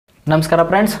ನಮಸ್ಕಾರ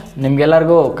ಫ್ರೆಂಡ್ಸ್,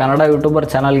 ನಿಮಗೆಲ್ಲರಿಗೂ ಕನ್ನಡ ಯೂಟ್ಯೂಬರ್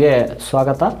ಚಾನಲ್ಗೆ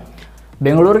ಸ್ವಾಗತ.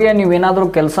 ಬೆಂಗಳೂರಿಗೆ ನೀವೇನಾದರೂ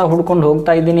ಕೆಲಸ ಹುಡ್ಕೊಂಡು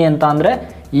ಹೋಗ್ತಾ ಇದ್ದೀನಿ ಅಂತ ಅಂದರೆ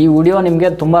ಈ ವಿಡಿಯೋ ನಿಮಗೆ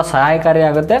ತುಂಬ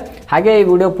ಸಹಾಯಕಾರಿಯಾಗುತ್ತೆ. ಹಾಗೆ ಈ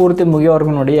ವಿಡಿಯೋ ಪೂರ್ತಿ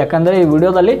ಮುಗಿಯೋವರೆಗೂ ನೋಡಿ, ಯಾಕಂದರೆ ಈ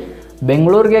ವಿಡಿಯೋದಲ್ಲಿ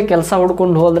ಬೆಂಗಳೂರಿಗೆ ಕೆಲಸ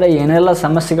ಹುಡ್ಕೊಂಡು ಹೋದರೆ ಏನೆಲ್ಲ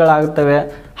ಸಮಸ್ಯೆಗಳಾಗುತ್ತವೆ,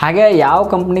 ಹಾಗೆ ಯಾವ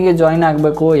ಕಂಪ್ನಿಗೆ ಜಾಯಿನ್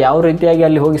ಆಗಬೇಕು, ಯಾವ ರೀತಿಯಾಗಿ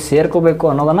ಅಲ್ಲಿ ಹೋಗಿ ಸೇರ್ಕೋಬೇಕು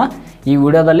ಅನ್ನೋದನ್ನು ಈ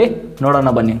ವಿಡಿಯೋದಲ್ಲಿ ನೋಡೋಣ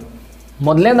ಬನ್ನಿ.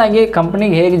 ಮೊದಲನೇದಾಗಿ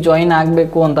ಕಂಪ್ನಿಗೆ ಹೇಗೆ ಜಾಯಿನ್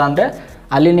ಆಗಬೇಕು ಅಂತ ಅಂದರೆ,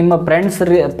 ಅಲ್ಲಿ ನಿಮ್ಮ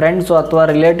ಫ್ರೆಂಡ್ಸು ಅಥವಾ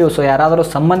ರಿಲೇಟಿವ್ಸು ಯಾರಾದರೂ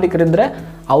ಸಂಬಂಧಿಕರಿದ್ದರೆ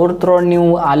ಅವ್ರ ಥ್ರೂ ನೀವು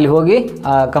ಅಲ್ಲಿ ಹೋಗಿ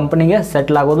ಕಂಪ್ನಿಗೆ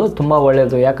ಸೆಟ್ಲ್ ಆಗೋದು ತುಂಬ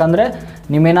ಒಳ್ಳೆಯದು. ಯಾಕಂದರೆ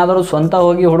ನೀವೇನಾದರೂ ಸ್ವಂತ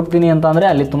ಹೋಗಿ ಹುಡುಕ್ತೀನಿ ಅಂತಂದರೆ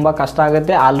ಅಲ್ಲಿ ತುಂಬ ಕಷ್ಟ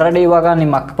ಆಗುತ್ತೆ. ಆಲ್ರೆಡಿ ಇವಾಗ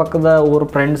ನಿಮ್ಮ ಅಕ್ಕಪಕ್ಕದ ಊರು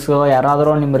ಫ್ರೆಂಡ್ಸು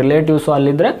ಯಾರಾದರೂ ನಿಮ್ಮ ರಿಲೇಟಿವ್ಸು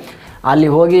ಅಲ್ಲಿದ್ದರೆ ಅಲ್ಲಿ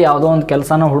ಹೋಗಿ ಯಾವುದೋ ಒಂದು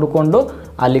ಕೆಲಸನ ಹುಡ್ಕೊಂಡು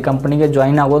ಅಲ್ಲಿ ಕಂಪ್ನಿಗೆ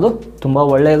ಜಾಯಿನ್ ಆಗೋದು ತುಂಬ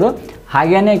ಒಳ್ಳೆಯದು.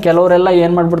 ಹಾಗೆಯೇ ಕೆಲವರೆಲ್ಲ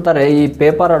ಏನು ಮಾಡಿಬಿಡ್ತಾರೆ, ಈ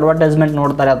ಪೇಪರ್ ಅಡ್ವರ್ಟೈಸ್ಮೆಂಟ್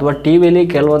ನೋಡ್ತಾರೆ ಅಥವಾ ಟಿ ವಿಲಿ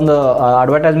ಕೆಲವೊಂದು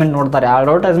ಅಡ್ವರ್ಟೈಸ್ಮೆಂಟ್ ನೋಡ್ತಾರೆ. ಆ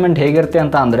ಅಡ್ವರ್ಟೈಸ್ಮೆಂಟ್ ಹೇಗಿರುತ್ತೆ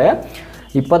ಅಂತ ಅಂದರೆ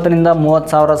 20,000 ರಿಂದ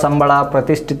 30,000 ಸಂಬಳ,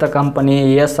 ಪ್ರತಿಷ್ಠಿತ ಕಂಪನಿ,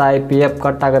 ESI PF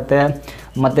ಕಟ್ ಆಗುತ್ತೆ,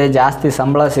 ಮತ್ತು ಜಾಸ್ತಿ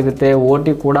ಸಂಬಳ ಸಿಗುತ್ತೆ, OT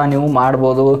ಕೂಡ ನೀವು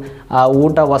ಮಾಡ್ಬೋದು,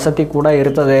 ಊಟ ವಸತಿ ಕೂಡ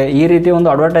ಇರ್ತದೆ. ಈ ರೀತಿ ಒಂದು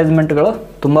ಅಡ್ವರ್ಟೈಸ್ಮೆಂಟ್ಗಳು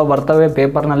ತುಂಬ ಬರ್ತವೆ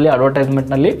ಪೇಪರ್ನಲ್ಲಿ,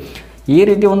 ಅಡ್ವರ್ಟೈಸ್ಮೆಂಟ್ನಲ್ಲಿ. ಈ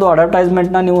ರೀತಿ ಒಂದು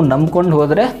ಅಡ್ವರ್ಟೈಸ್ಮೆಂಟ್ನ ನೀವು ನಂಬ್ಕೊಂಡು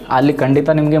ಹೋದರೆ ಅಲ್ಲಿ ಖಂಡಿತ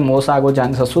ನಿಮಗೆ ಮೋಸ ಆಗೋ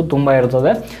ಚಾನ್ಸಸ್ಸು ತುಂಬ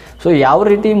ಇರ್ತದೆ. ಸೊ ಯಾವ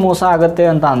ರೀತಿ ಮೋಸ ಆಗುತ್ತೆ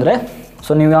ಅಂತ ಅಂದರೆ,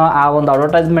 ಸೊ ನೀವು ಆ ಒಂದು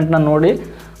ಅಡ್ವರ್ಟೈಸ್ಮೆಂಟ್ನ ನೋಡಿ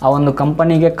ಆ ಒಂದು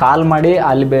ಕಂಪನಿಗೆ ಕಾಲ್ ಮಾಡಿ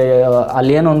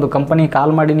ಅಲ್ಲಿ ಏನೋ ಒಂದು ಕಂಪನಿಗೆ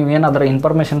ಕಾಲ್ ಮಾಡಿ ನೀವೇನು ಅದರ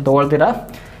ಇನ್ಫಾರ್ಮೇಷನ್ ತೊಗೊಳ್ತೀರಾ.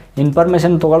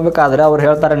 ಇನ್ಫಾರ್ಮೇಷನ್ ತೊಗೊಳ್ಬೇಕಾದ್ರೆ ಅವ್ರು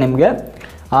ಹೇಳ್ತಾರೆ ನಿಮಗೆ,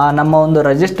 ನಮ್ಮ ಒಂದು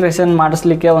ರಿಜಿಸ್ಟ್ರೇಷನ್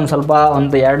ಮಾಡಿಸ್ಲಿಕ್ಕೆ ಒಂದು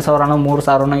 2,000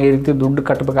 3,000 ಈ ರೀತಿ ದುಡ್ಡು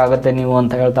ಕಟ್ಟಬೇಕಾಗತ್ತೆ ನೀವು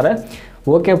ಅಂತ ಹೇಳ್ತಾರೆ.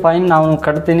 ಓಕೆ ಫೈನ್, ನಾನು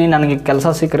ಕಟ್ತೀನಿ, ನನಗೆ ಕೆಲಸ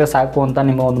ಸಿಕ್ಕರೆ ಸಾಕು ಅಂತ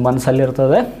ನಿಮ್ಮ ಒಂದು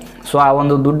ಮನಸ್ಸಲ್ಲಿರ್ತದೆ. ಸೊ ಆ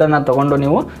ಒಂದು ದುಡ್ಡನ್ನು ತೊಗೊಂಡು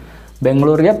ನೀವು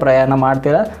ಬೆಂಗಳೂರಿಗೆ ಪ್ರಯಾಣ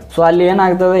ಮಾಡ್ತೀರಾ. ಸೊ ಅಲ್ಲಿ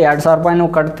ಏನಾಗ್ತದೆ, 2,000 ರೂಪಾಯಿ ನೀವು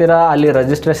ಕಟ್ತೀರಾ, ಅಲ್ಲಿ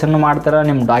ರಿಜಿಸ್ಟ್ರೇಷನ್ನು ಮಾಡ್ತೀರಾ,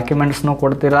 ನಿಮ್ಮ ಡಾಕ್ಯುಮೆಂಟ್ಸ್ನು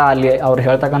ಕೊಡ್ತೀರಾ, ಅಲ್ಲಿ ಅವ್ರು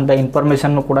ಹೇಳ್ತಕ್ಕಂಥ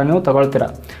ಇನ್ಫಾರ್ಮೇಷನ್ನು ಕೂಡ ನೀವು ತೊಗೊಳ್ತೀರಾ.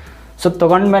 ಸೊ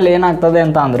ತೊಗೊಂಡ್ಮೇಲೆ ಏನಾಗ್ತದೆ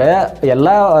ಅಂತ ಅಂದರೆ, ಎಲ್ಲ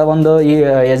ಒಂದು ಈ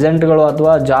ಏಜೆಂಟ್ಗಳು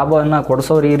ಅಥವಾ ಜಾಬನ್ನು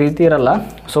ಕೊಡಿಸೋರು ಈ ರೀತಿ ಇರಲ್ಲ.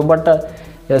 ಸೊ ಬಟ್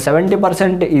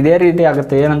 70% ಇದೇ ರೀತಿ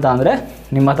ಆಗುತ್ತೆ. ಏನಂತ ಅಂದರೆ,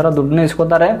 ನಿಮ್ಮ ಹತ್ರ ದುಡ್ಡನ್ನ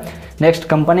ಇಸ್ಕೋತಾರೆ, ನೆಕ್ಸ್ಟ್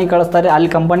ಕಂಪನಿ ಕಳಿಸ್ತಾರೆ. ಅಲ್ಲಿ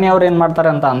ಕಂಪನಿಯವ್ರು ಏನು ಮಾಡ್ತಾರೆ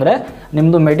ಅಂತ ಅಂದರೆ,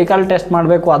 ನಿಮ್ಮದು ಮೆಡಿಕಲ್ ಟೆಸ್ಟ್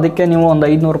ಮಾಡಬೇಕು, ಅದಕ್ಕೆ ನೀವು ಒಂದು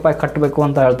 500 ರೂಪಾಯಿ ಕಟ್ಟಬೇಕು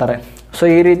ಅಂತ ಹೇಳ್ತಾರೆ. ಸೊ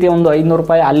ಈ ರೀತಿ ಒಂದು 500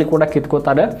 ರೂಪಾಯಿ ಅಲ್ಲಿ ಕೂಡ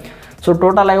ಕಿತ್ಕೋತಾರೆ. ಸೊ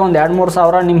ಟೋಟಲಾಗಿ ಒಂದು 2-3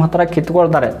 ಸಾವಿರ ನಿಮ್ಮ ಹತ್ರ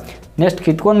ಕಿತ್ಕೊಳ್ತಾರೆ. ನೆಕ್ಸ್ಟ್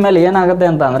ಕಿತ್ಕೊಂಡ್ಮೇಲೆ ಏನಾಗುತ್ತೆ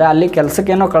ಅಂತ ಅಂದರೆ, ಅಲ್ಲಿ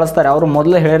ಕೆಲಸಕ್ಕೇನೋ ಕಳಿಸ್ತಾರೆ. ಅವರು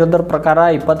ಮೊದಲು ಹೇಳಿರೋದ್ರ ಪ್ರಕಾರ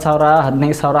 20,000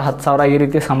 15,000 10,000 ಈ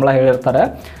ರೀತಿ ಸಂಬಳ ಹೇಳಿರ್ತಾರೆ.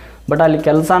 ಬಟ್ ಅಲ್ಲಿ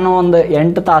ಕೆಲಸನೂ ಒಂದು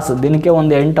 8 ತಾಸು, ದಿನಕ್ಕೆ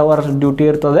ಒಂದು 8 ಅವರ್ಸ್ ಡ್ಯೂಟಿ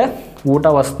ಇರ್ತದೆ, ಊಟ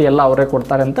ವಸತಿ ಎಲ್ಲ ಅವರೇ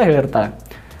ಕೊಡ್ತಾರೆ ಅಂತ ಹೇಳಿರ್ತಾರೆ.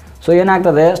 ಸೊ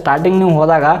ಏನಾಗ್ತದೆ, ಸ್ಟಾರ್ಟಿಂಗ್ ನೀವು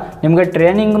ಹೋದಾಗ ನಿಮಗೆ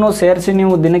ಟ್ರೈನಿಂಗ್ನು ಸೇರಿಸಿ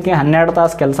ನೀವು ದಿನಕ್ಕೆ 12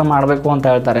 ತಾಸು ಕೆಲಸ ಮಾಡಬೇಕು ಅಂತ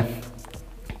ಹೇಳ್ತಾರೆ.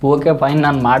 ಓಕೆ ಫೈನ್,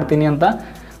 ನಾನು ಮಾಡ್ತೀನಿ ಅಂತ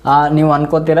ನೀವು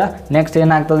ಅನ್ಕೋತೀರ. ನೆಕ್ಸ್ಟ್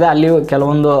ಏನಾಗ್ತದೆ, ಅಲ್ಲಿ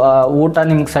ಕೆಲವೊಂದು ಊಟ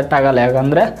ನಿಮ್ಗೆ ಸೆಟ್ ಆಗೋಲ್ಲ.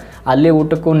 ಯಾಕಂದರೆ ಅಲ್ಲಿ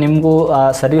ಊಟಕ್ಕೂ ನಿಮಗೂ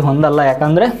ಸರಿ ಹೊಂದಲ್ಲ.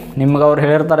 ಯಾಕಂದರೆ ನಿಮ್ಗೆ ಅವ್ರು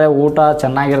ಹೇಳಿರ್ತಾರೆ ಊಟ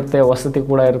ಚೆನ್ನಾಗಿರುತ್ತೆ, ವಸತಿ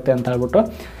ಕೂಡ ಇರುತ್ತೆ ಅಂತ ಹೇಳ್ಬಿಟ್ಟು.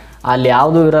 ಅಲ್ಲಿ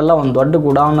ಯಾವುದೂ ಇರಲ್ಲ, ಒಂದು ದೊಡ್ಡ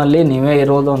ಗುಡೌನಲ್ಲಿ ನೀವೇ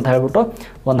ಇರೋದು ಅಂತ ಹೇಳ್ಬಿಟ್ಟು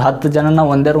ಒಂದು 10 ಜನನ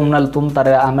ಒಂದೇ ರೂಮ್ನಲ್ಲಿ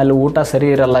ತುಂಬ್ತಾರೆ. ಆಮೇಲೆ ಊಟ ಸರಿ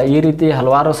ಇರಲ್ಲ. ಈ ರೀತಿ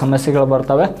ಹಲವಾರು ಸಮಸ್ಯೆಗಳು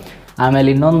ಬರ್ತವೆ. ಆಮೇಲೆ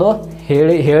ಇನ್ನೊಂದು,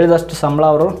 ಹೇಳಿದಷ್ಟು ಸಂಬಳ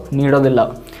ಅವರು ನೀಡೋದಿಲ್ಲ.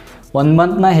 1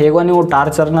 ಮಂತ್ನ ಹೇಗೋ ನೀವು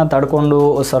ಟಾರ್ಚರ್ನ ತಡ್ಕೊಂಡು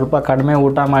ಸ್ವಲ್ಪ ಕಡಿಮೆ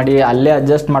ಊಟ ಮಾಡಿ ಅಲ್ಲೇ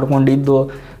ಅಡ್ಜಸ್ಟ್ ಮಾಡ್ಕೊಂಡಿದ್ದು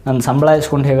ನನ್ನ ಸಂಬಳ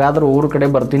ಇಸ್ಕೊಂಡು ಹೇಗಾದರೂ ಊರ ಕಡೆ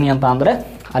ಬರ್ತೀನಿ ಅಂತ ಅಂದರೆ,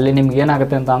 ಅಲ್ಲಿ ನಿಮ್ಗೆ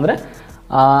ಏನಾಗುತ್ತೆ ಅಂತ ಅಂದರೆ,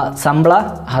 ಸಂಬಳ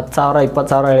 10,000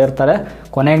 20,000 ಹೇಳಿರ್ತಾರೆ.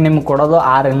 ಕೊನೆಗೆ ನಿಮ್ಗೆ ಕೊಡೋದು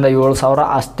 6,000 ರಿಂದ 7,000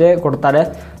 ಅಷ್ಟೇ ಕೊಡ್ತಾರೆ.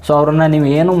 ಸೊ ಅವ್ರನ್ನ ನೀವು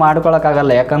ಏನೂ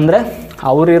ಮಾಡ್ಕೊಳಕ್ಕಾಗಲ್ಲ. ಯಾಕಂದರೆ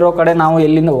ಅವರಿರೋ ಕಡೆ ನಾವು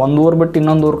ಎಲ್ಲಿಂದ ಒಂದು ಊರು ಬಿಟ್ಟು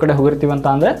ಇನ್ನೊಂದು ಊರ ಕಡೆ ಹೋಗಿರ್ತೀವಿ ಅಂತ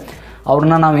ಅಂದರೆ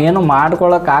ಅವ್ರನ್ನ ನಾವು ಏನು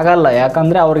ಮಾಡ್ಕೊಳಕ್ಕಾಗಲ್ಲ.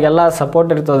 ಯಾಕಂದರೆ ಅವ್ರಿಗೆಲ್ಲ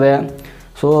ಸಪೋರ್ಟ್ ಇರ್ತದೆ.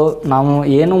 ಸೊ ನಾವು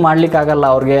ಏನೂ ಮಾಡಲಿಕ್ಕಾಗಲ್ಲ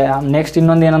ಅವ್ರಿಗೆ. ನೆಕ್ಸ್ಟ್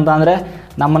ಇನ್ನೊಂದು ಏನಂತ ಅಂದರೆ,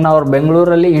 ನಮ್ಮನ್ನು ಅವ್ರು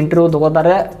ಬೆಂಗಳೂರಲ್ಲಿ ಇಂಟರ್ವ್ಯೂ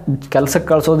ತೊಗೋತಾರೆ, ಕೆಲಸಕ್ಕೆ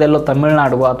ಕಳಿಸೋದೆಲ್ಲೋ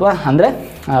ತಮಿಳ್ನಾಡಿಗೋ ಅಥವಾ ಅಂದರೆ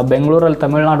ಬೆಂಗಳೂರಲ್ಲಿ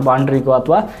ತಮಿಳ್ನಾಡು ಬಾಂಡ್ರಿಗೋ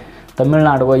ಅಥವಾ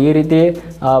ತಮಿಳ್ನಾಡಿಗೋ ಈ ರೀತಿ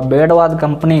ಬೇಡವಾದ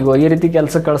ಕಂಪ್ನಿಗೋ ಈ ರೀತಿ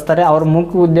ಕೆಲಸಕ್ಕೆ ಕಳಿಸ್ತಾರೆ. ಅವ್ರ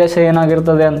ಮುಖ್ಯ ಉದ್ದೇಶ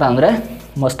ಏನಾಗಿರ್ತದೆ ಅಂತ ಅಂದರೆ,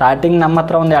 ಸ್ಟಾರ್ಟಿಂಗ್ ನಮ್ಮ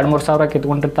ಹತ್ರ ಒಂದು 2-3 ಸಾವಿರ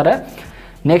ಕಿತ್ಕೊಂಡಿರ್ತಾರೆ.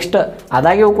 ನೆಕ್ಸ್ಟ್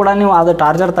ಅದಾಗಿಯೂ ಕೂಡ ನೀವು ಅದು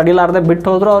ಟಾರ್ಚರ್ ತಡಿಲಾರ್ದೆ ಬಿಟ್ಟು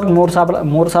ಹೋದರೂ ಅವ್ರಿಗೆ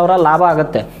 3,000 ಲಾಭ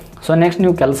ಆಗುತ್ತೆ. ಸೊ ನೆಕ್ಸ್ಟ್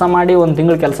ನೀವು ಕೆಲಸ ಮಾಡಿ 1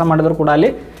 ತಿಂಗಳು ಕೆಲಸ ಮಾಡಿದ್ರು ಕೂಡ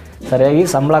ಅಲ್ಲಿ ಸರಿಯಾಗಿ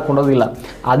ಸಂಬಳ ಕೊಡೋದಿಲ್ಲ.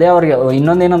 ಅದೇ ಅವ್ರಿಗೆ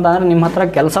ಇನ್ನೊಂದು ಏನಂತ ಅಂದರೆ, ನಿಮ್ಮ ಹತ್ರ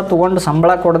ಕೆಲಸ ತೊಗೊಂಡು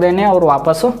ಸಂಬಳ ಕೊಡದೇನೆ ಅವ್ರು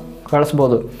ವಾಪಸ್ಸು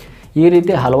ಕಳಿಸ್ಬೋದು. ಈ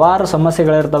ರೀತಿ ಹಲವಾರು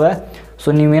ಸಮಸ್ಯೆಗಳಿರ್ತವೆ.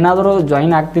 ಸೊ ನೀವೇನಾದರೂ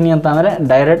ಜಾಯಿನ್ ಆಗ್ತೀನಿ ಅಂತ ಅಂದರೆ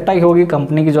ಡೈರೆಕ್ಟಾಗಿ ಹೋಗಿ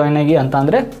ಕಂಪ್ನಿಗೆ ಜಾಯಿನ್ ಆಗಿ ಅಂತ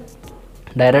ಅಂದರೆ,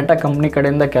 ಡೈರೆಕ್ಟಾಗಿ ಕಂಪ್ನಿ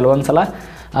ಕಡೆಯಿಂದ ಕೆಲವೊಂದು ಸಲ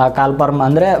ಕಾಲ್ಫಾರ್ಮ್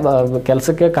ಅಂದರೆ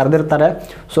ಕೆಲಸಕ್ಕೆ ಕರೆದಿರ್ತಾರೆ.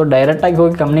 ಸೊ ಡೈರೆಕ್ಟಾಗಿ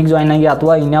ಹೋಗಿ ಕಂಪ್ನಿಗೆ ಜಾಯ್ನ್ ಆಗಿ,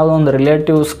 ಅಥವಾ ಇನ್ಯಾವುದೋ ಒಂದು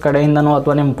ರಿಲೇಟಿವ್ಸ್ ಕಡೆಯಿಂದನೋ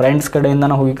ಅಥವಾ ನಿಮ್ಮ ಫ್ರೆಂಡ್ಸ್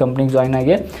ಕಡೆಯಿಂದನೋ ಹೋಗಿ ಕಂಪ್ನಿಗೆ ಜಾಯ್ನ್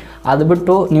ಆಗಿ. ಅದು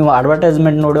ಬಿಟ್ಟು ನೀವು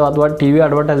ಅಡ್ವರ್ಟೈಸ್ಮೆಂಟ್ ನೋಡಿ ಅಥವಾ TV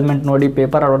ಅಡ್ವರ್ಟೈಸ್ಮೆಂಟ್ ನೋಡಿ,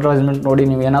 ಪೇಪರ್ ಅಡ್ವರ್ಟೈಸ್ಮೆಂಟ್ ನೋಡಿ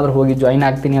ನೀವೇನಾದರೂ ಹೋಗಿ ಜಾಯ್ನ್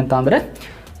ಆಗ್ತೀನಿ ಅಂತ ಅಂದರೆ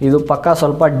ಇದು ಪಕ್ಕ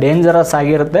ಸ್ವಲ್ಪ ಡೇಂಜರಸ್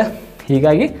ಆಗಿರುತ್ತೆ.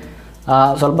 ಹೀಗಾಗಿ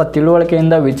ಸ್ವಲ್ಪ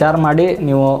ತಿಳುವಳಿಕೆಯಿಂದ ವಿಚಾರ ಮಾಡಿ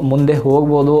ನೀವು ಮುಂದೆ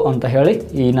ಹೋಗ್ಬೋದು ಅಂತ ಹೇಳಿ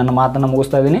ಈ ನನ್ನ ಮಾತನ್ನು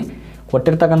ಮುಗಿಸ್ತಾ ಇದ್ದೀನಿ.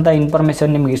 ಕೊಟ್ಟಿರ್ತಕ್ಕಂಥ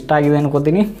ಇನ್ಫಾರ್ಮೇಷನ್ ನಿಮ್ಗೆ ಇಷ್ಟ ಆಗಿದೆ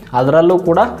ಅನ್ಕೋತೀನಿ. ಅದರಲ್ಲೂ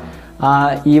ಕೂಡ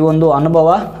ಈ ಒಂದು ಅನುಭವ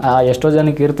ಎಷ್ಟೋ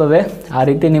ಜನಕ್ಕೆ ಇರ್ತದೆ. ಆ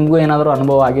ರೀತಿ ನಿಮಗೂ ಏನಾದರೂ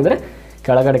ಅನುಭವ ಆಗಿದರೆ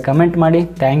ಕೆಳಗಡೆ ಕಮೆಂಟ್ ಮಾಡಿ.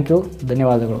 ಥ್ಯಾಂಕ್ ಯು,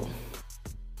 ಧನ್ಯವಾದಗಳು.